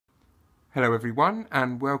Hello everyone,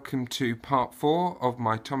 and welcome to part 4 of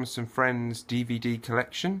my Thomas and Friends DVD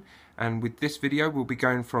collection. And with this video we'll be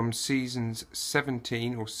going from seasons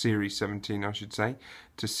 17, or series 17 I should say,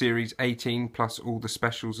 to series 18 plus all the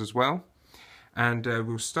specials as well. And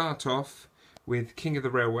we'll start off with King of the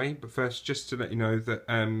Railway, but first just to let you know that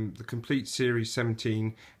the complete series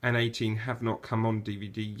 17 and 18 have not come on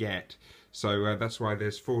DVD yet. So that's why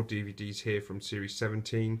there's 4 DVDs here from series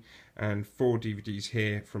 17 and 4 DVDs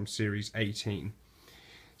here from series 18.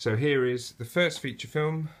 So here is the first feature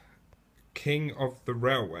film, King of the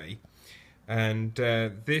Railway. And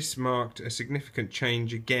this marked a significant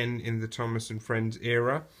change again in the Thomas and Friends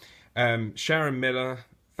era. Sharon Miller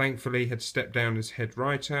thankfully had stepped down as head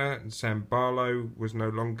writer, and Sam Barlow was no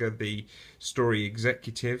longer the story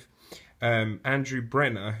executive. Andrew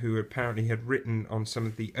Brenner, who apparently had written on some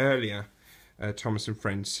of the earlier Thomas and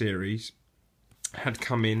Friends series, had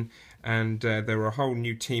come in, and there were a whole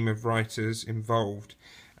new team of writers involved,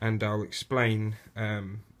 and I'll explain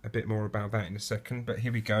a bit more about that in a second. But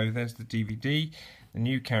here we go, there's the DVD. The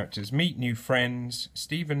new characters: meet new friends,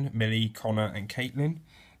 Stephen, Millie, Connor and Caitlin.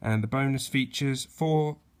 And the bonus features: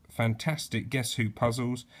 4 fantastic Guess Who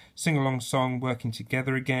puzzles, sing-along song Working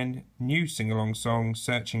Together Again, new sing-along song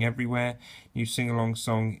Searching Everywhere, new sing-along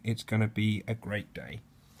song It's Gonna Be a Great Day.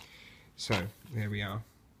 So there we are,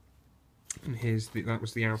 and that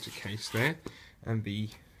was the outer case there, and the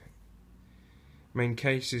main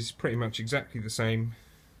case is pretty much exactly the same.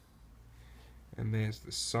 And there's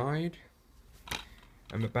the side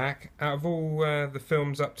and the back. Out of all the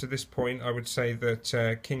films up to this point, I would say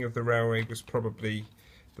that King of the Railway was probably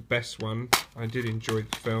the best one. I did enjoy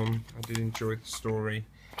the film, I did enjoy the story.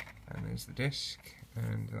 And there's the disc,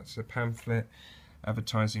 and that's a pamphlet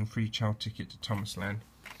advertising free child ticket to Thomasland.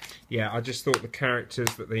 Yeah, I just thought the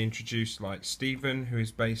characters that they introduced, like Stephen, who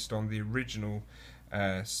is based on the original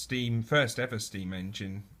first ever steam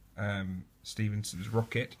engine, Stephenson's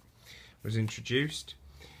rocket, was introduced.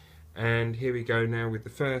 And here we go now with the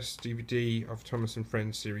first DVD of Thomas and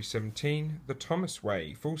Friends Series 17, The Thomas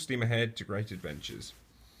Way, Full Steam Ahead to Great Adventures.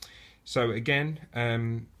 So again,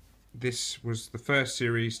 this was the first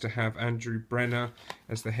series to have Andrew Brenner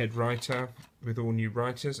as the head writer, with all new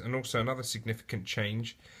writers. And also another significant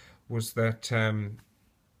change was that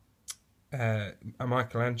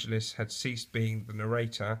Michael Angelis had ceased being the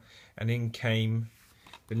narrator, and in came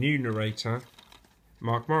the new narrator,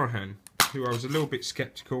 Mark Morahan, who I was a little bit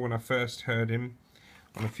sceptical when I first heard him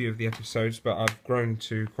on a few of the episodes, but I've grown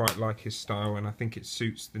to quite like his style, and I think it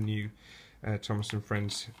suits the new Thomas and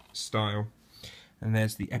Friends style. And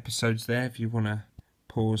there's the episodes there if you want to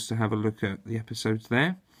pause to have a look at the episodes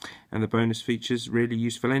there. And the bonus features: really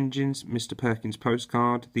useful engines, Mr. Perkins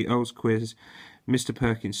postcard, the Earl's quiz, Mr.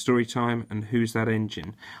 Perkins story time, and Who's That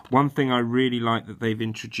Engine. One thing I really like that they've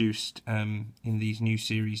introduced in these new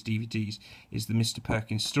series DVDs is the Mr.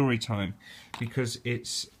 Perkins story time, because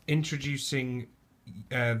it's introducing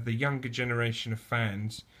the younger generation of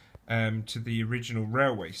fans to the original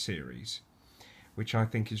Railway series, which I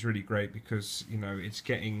think is really great, because you know it's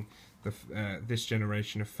getting this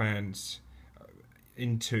generation of fans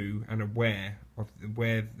into and aware of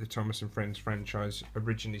where the Thomas and Friends franchise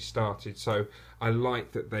originally started. So I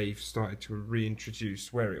like that they've started to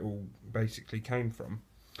reintroduce where it all basically came from.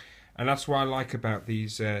 And that's what I like about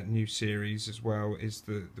these new series as well, is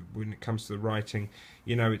when it comes to the writing,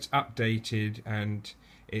 you know, it's updated, and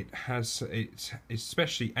it's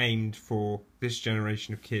especially aimed for this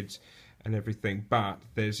generation of kids and everything, but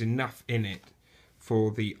there's enough in it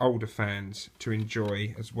for the older fans to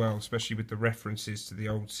enjoy as well, especially with the references to the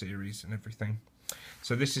old series and everything.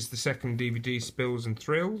 So this is the second DVD, Spills and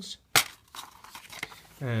Thrills,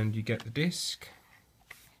 and you get the disc,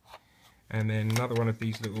 and then another one of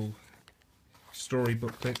these little story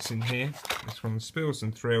booklets in here. This one, Spills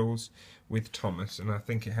and Thrills with Thomas, and I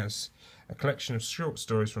think it has a collection of short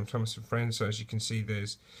stories from Thomas and Friends. So as you can see,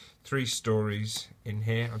 there's 3 stories in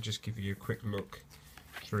here. I'll just give you a quick look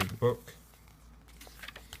through the book.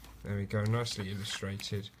 There we go, nicely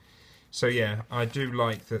illustrated. So yeah, I do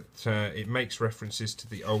like that it makes references to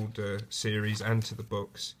the older series and to the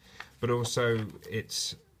books, but also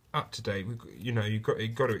it's up to date. You know, you've got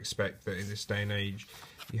to expect that in this day and age,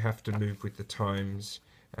 you have to move with the times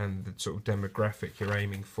and the sort of demographic you're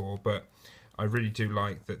aiming for. But I really do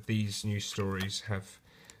like that these new stories have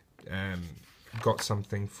got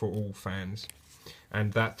something for all fans,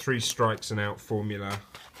 and that 3 strikes and out formula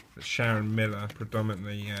that Sharon Miller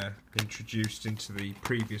predominantly introduced into the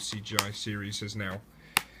previous CGI series has now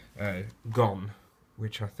gone,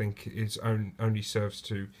 which I think is only serves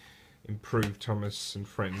to improve Thomas and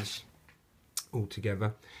Friends all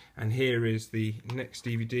together. And here is the next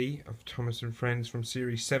DVD of Thomas and Friends from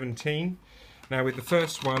series 17. Now with the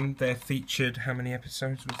first one, they're featured, how many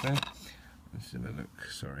episodes was there? Let's have a look,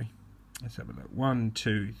 sorry. Let's have a look. 1,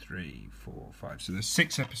 2, 3, 4, 5. So there's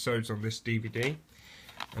 6 episodes on this DVD.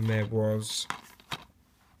 And there was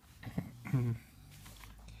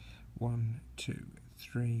 1, 2,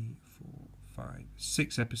 3, 4, 5,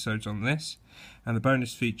 6 episodes on this. And the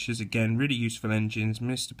bonus features, again, really useful engines,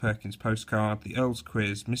 Mr. Perkins Postcard, the Earl's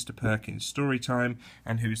Quiz, Mr. Perkins Story Time,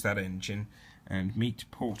 and Who's That Engine, and Meet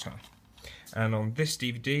Porter. And on this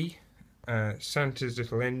DVD, Santa's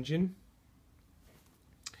Little Engine,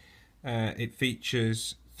 it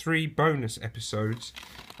features 3 bonus episodes,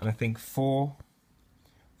 and I think 4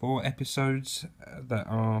 episodes that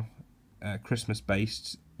are Christmas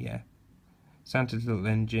based. Yeah, Santa's Little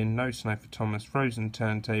Engine, No Snow for Thomas, Frozen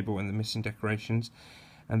Turntable, and the Missing Decorations.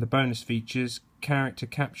 And the bonus features character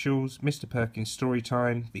capsules, Mr. Perkins Story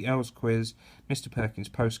Time, the Earl's Quiz, Mr. Perkins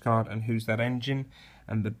Postcard, and Who's That Engine.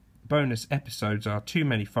 And the bonus episodes are Too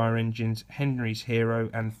Many Fire Engines, Henry's Hero,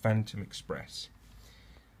 and Phantom Express.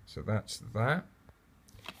 So that's that.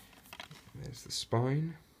 There's the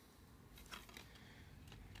spine.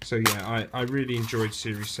 So yeah, I really enjoyed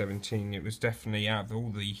Series 17. It was definitely, out of all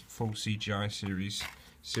the full CGI series,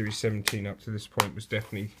 Series 17 up to this point was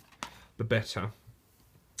definitely the better.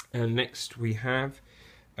 And next we have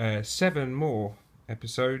 7 more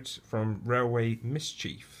episodes from Railway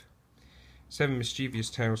Mischief. 7 mischievous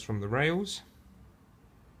tales from the rails.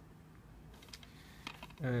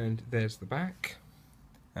 And there's the back.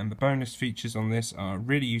 And the bonus features on this are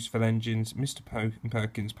really useful engines, Mr.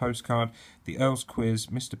 Perkins Postcard, the Earl's Quiz,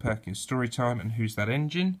 Mr. Perkins Story Time, and Who's That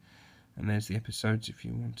Engine. And there's the episodes if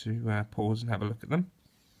you want to pause and have a look at them.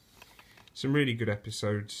 Some really good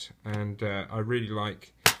episodes, and I really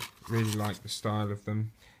like the style of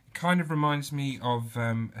them. It kind of reminds me of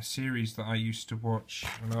a series that I used to watch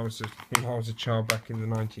when I was a child back in the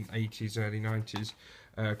 1980s, early 90s,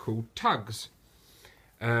 called Tugs.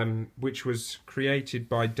 Which was created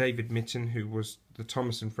by David Mitten, who was the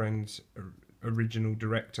Thomas and Friends original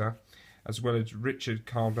director, as well as Richard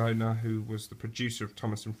Cardona, who was the producer of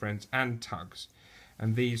Thomas and Friends and Tugs.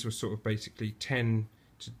 And these were sort of basically 10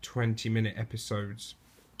 to 20 minute episodes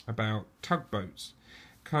about tugboats,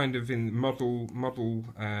 kind of in model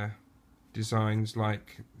designs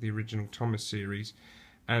like the original Thomas series.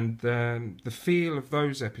 And the feel of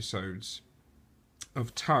those episodes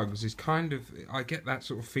of Tugs is kind of, I get that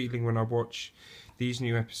sort of feeling when I watch these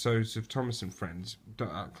new episodes of Thomas and Friends.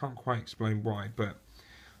 I can't quite explain why, but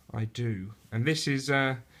I do. And this is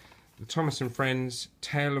the Thomas and Friends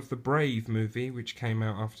Tale of the Brave movie, which came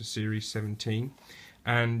out after Series 17.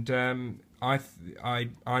 And I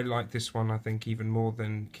like this one, I think, even more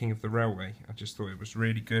than King of the Railway. I just thought it was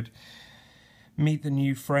really good. Meet the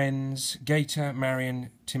new friends, Gator,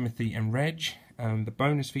 Marion, Timothy and Reg. The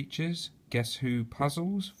bonus features, Guess Who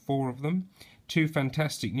puzzles, 4 of them, 2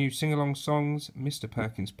 fantastic new sing-along songs, Mr.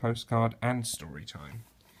 Perkins Postcard, and Story Time.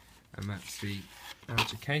 And that's the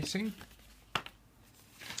outer casing.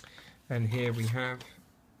 And here we have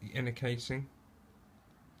the inner casing.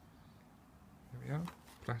 There we are,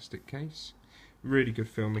 plastic case. Really good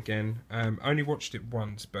film again. Only watched it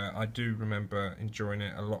once, but I do remember enjoying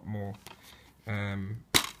it a lot more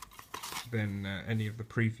than any of the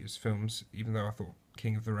previous films, even though I thought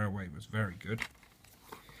King of the Railway was very good.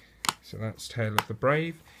 So that's Tale of the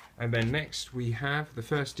Brave. And then next we have the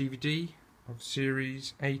first DVD of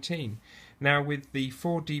Series 18. Now with the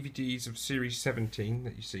 4 DVDs of Series 17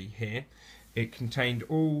 that you see here, it contained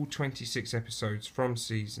all 26 episodes from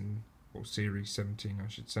Series 17, I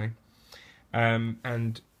should say.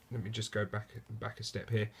 And let me just go back a step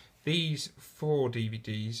here. These 4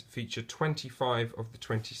 DVDs feature 25 of the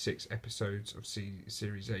 26 episodes of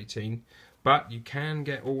Series 18, but you can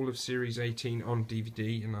get all of Series 18 on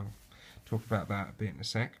DVD, and I'll talk about that a bit in a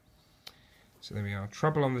sec. So there we are,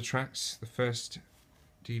 Trouble on the Tracks, the first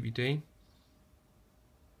DVD.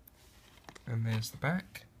 And there's the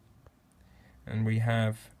back. And we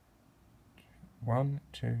have 1,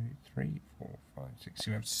 2, 3, 4, 5, 6.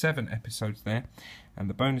 So we have 7 episodes there. And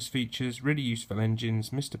the bonus features, really useful engines,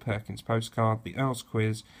 Mr. Perkins Postcard, the Earl's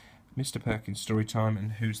Quiz, Mr. Perkins Story Time,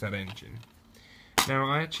 and Who's That Engine? Now,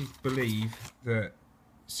 I actually believe that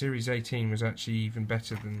Series 18 was actually even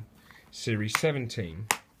better than Series 17,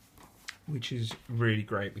 which is really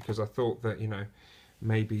great, because I thought that, you know,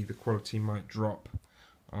 maybe the quality might drop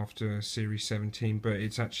after Series 17, but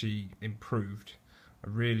it's actually improved. I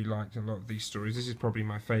really liked a lot of these stories. This is probably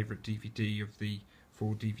my favourite DVD of the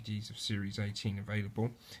 4 DVDs of Series 18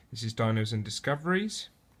 available. This is Dinos and Discoveries.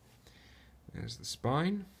 There's the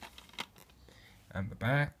spine. and the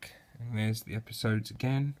back, and there's the episodes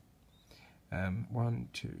again. 1,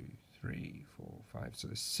 2, 3, 4, 5, so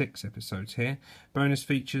there's 6 episodes here. Bonus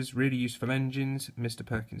features, really useful engines, Mr.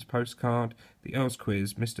 Perkins postcard, the Earl's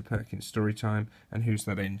quiz, Mr. Perkins story time, and Who's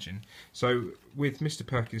That Engine? So with Mr.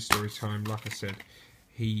 Perkins story time, like I said,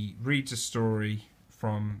 he reads a story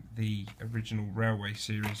from the original Railway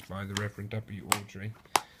series by the Reverend W. Awdry.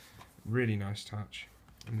 Really nice touch,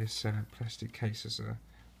 and this plastic case has a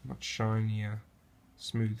much shinier,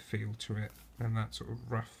 smooth feel to it than that sort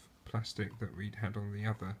of rough plastic that we'd had on the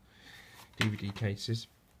other DVD cases.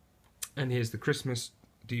 And here's the Christmas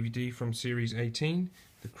DVD from Series 18,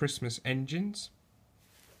 the Christmas Engines.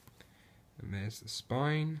 And there's the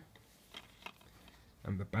spine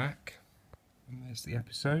and the back. And there's the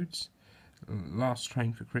episodes. Last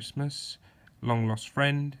Train for Christmas, Long Lost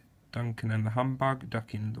Friend, Duncan and the Humbug,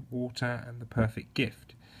 Duck in the Water, and The Perfect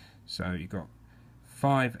Gift. So you've got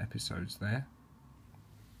 5 episodes there.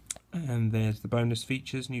 And there's the bonus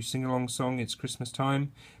features, new sing-along song, It's Christmas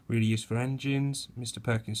Time, really useful engines, Mr.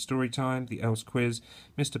 Perkins story time, the Earl's quiz,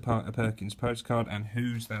 Mr. Perkins postcard, and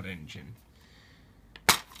Who's That Engine?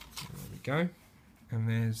 There we go. And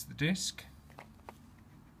there's the disc.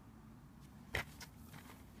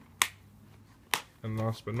 And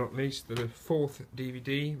last but not least, the 4th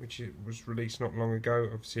DVD, which was released not long ago,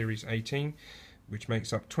 of Series 18, which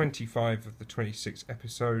makes up 25 of the 26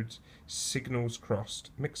 episodes, Signals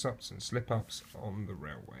Crossed, Mix-Ups and Slip-Ups on the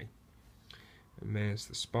Railway. And there's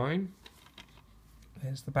the spine,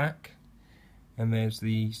 there's the back, and there's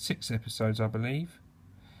the 6 episodes, I believe,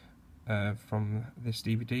 from this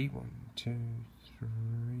DVD. 1, 2, 3,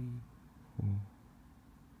 4,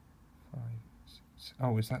 5, 6.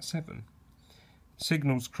 Oh, is that 7?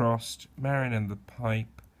 Signals Crossed, Marion and the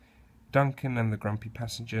Pipe, Duncan and the Grumpy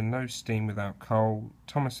Passenger, No Steam Without Coal,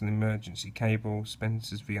 Thomas and the Emergency Cable,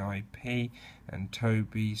 Spencer's VIP, and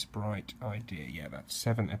Toby's Bright Idea. Yeah, that's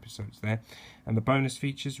 7 episodes there. And the bonus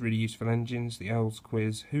features, really useful engines, the Earl's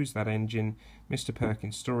quiz, Who's That Engine, Mr.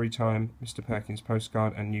 Perkins story time, Mr. Perkins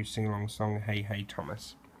postcard, and new sing-along song, Hey Hey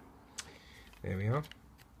Thomas. There we are.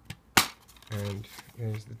 And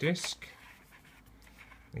there's the disc.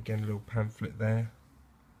 Again, a little pamphlet there.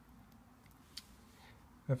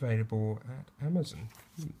 Available at Amazon.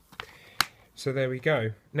 So there we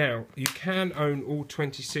go. Now, you can own all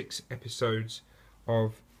 26 episodes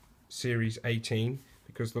of Series 18,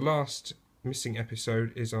 because the last missing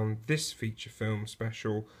episode is on this feature film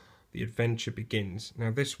special, The Adventure Begins.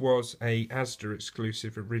 Now, this was a Asda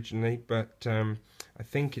exclusive originally, but I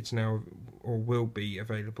think it's now, or will be,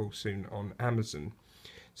 available soon on Amazon.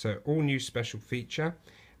 So, all new special feature.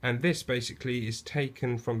 And this basically is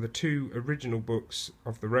taken from the 2 original books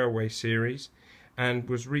of the Railway series and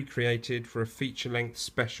was recreated for a feature-length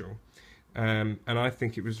special. And I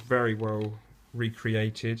think it was very well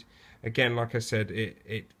recreated. Again, like I said,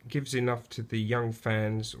 it gives enough to the young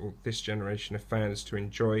fans, or this generation of fans, to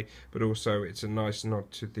enjoy, but also it's a nice nod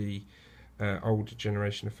to the older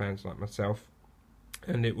generation of fans like myself.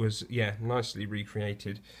 And it was, yeah, nicely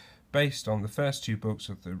recreated, based on the first 2 books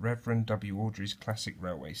of the Reverend W. Awdry's classic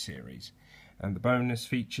Railway series. And the bonus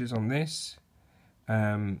features on this,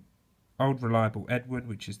 Old Reliable Edward,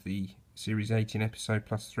 which is the Series 18 episode,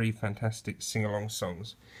 plus 3 fantastic sing-along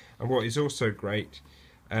songs. And what is also great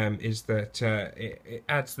is that it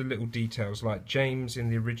adds the little details, like James in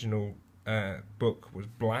the original book was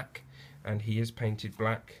black, and he is painted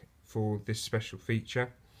black for this special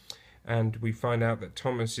feature. And we find out that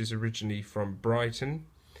Thomas is originally from Brighton,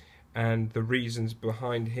 and the reasons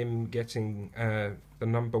behind him getting the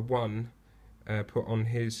number 1 put on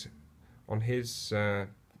his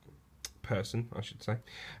person, I should say,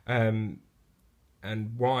 and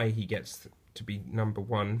why he gets to be number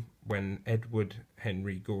 1 when Edward,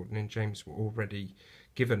 Henry, Gordon and James were already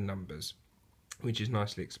given numbers, which is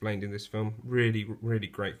nicely explained in this film. Really, really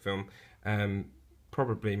great film.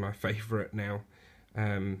 Probably my favourite now,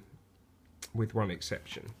 with one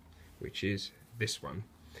exception, which is this one.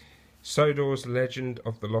 Sodor's Legend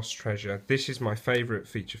of the Lost Treasure. This is my favourite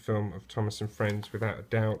feature film of Thomas and Friends, without a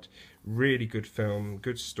doubt. Really good film,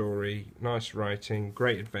 good story, nice writing,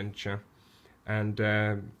 great adventure. And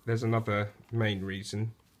there's another main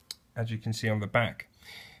reason, as you can see on the back.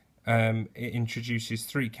 It introduces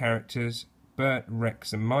 3 characters, Bert,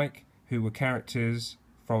 Rex and Mike, who were characters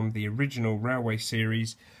from the original Railway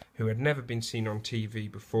series who had never been seen on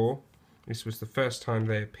TV before. This was the first time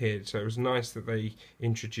they appeared, so it was nice that they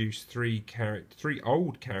introduced 3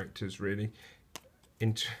 old characters, really,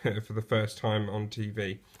 for the first time on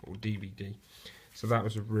TV or DVD. So that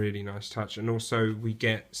was a really nice touch. And also we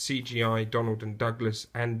get CGI Donald and Douglas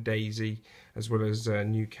and Daisy, as well as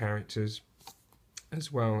new characters.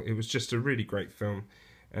 as well. It was just a really great film,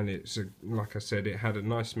 and it's like I said, it had a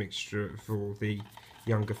nice mixture for the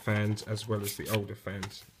younger fans as well as the older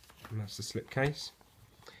fans. And that's the slipcase,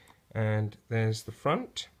 and there's the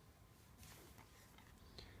front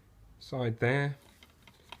side there,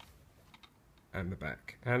 and the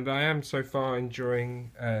back. And I am so far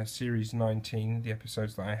enjoying series 19, the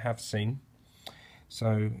episodes that I have seen.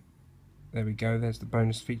 So there we go, there's the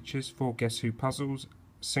bonus features: 4 Guess Who puzzles,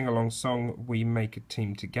 sing-along song We Make a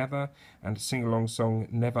Team Together, and a sing-along song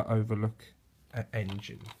Never Overlook an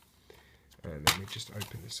Engine. And then we just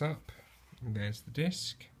open this up, and there's the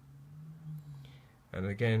disc. And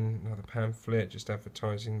again, another pamphlet, just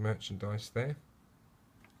advertising merchandise there.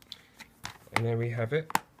 And there we have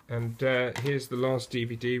it. And here's the last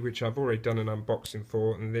DVD, which I've already done an unboxing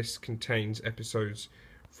for, and this contains episodes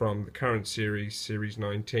from the current series, series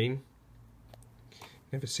 19.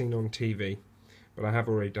 Never seen on TV, but I have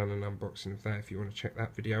already done an unboxing of that if you want to check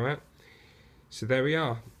that video out. So there we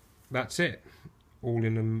are. That's it. All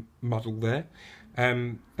in a muddle there.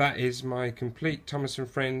 That is my complete Thomas and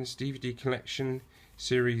Friends DVD collection,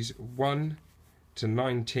 series 1 to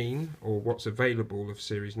 19, or what's available of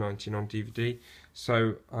series 19 on DVD.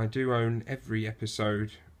 So I do own every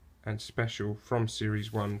episode and special from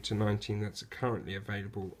series 1 to 19 that's currently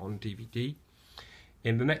available on DVD.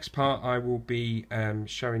 In the next part, I will be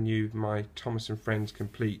showing you my Thomas and Friends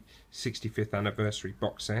complete 65th anniversary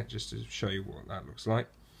box set, just to show you what that looks like.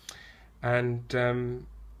 And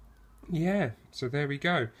yeah, so there we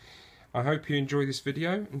go. I hope you enjoy this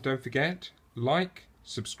video, and don't forget, like,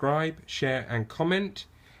 subscribe, share and comment,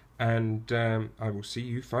 and I will see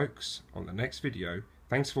you folks on the next video.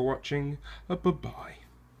 Thanks for watching. Bye-bye.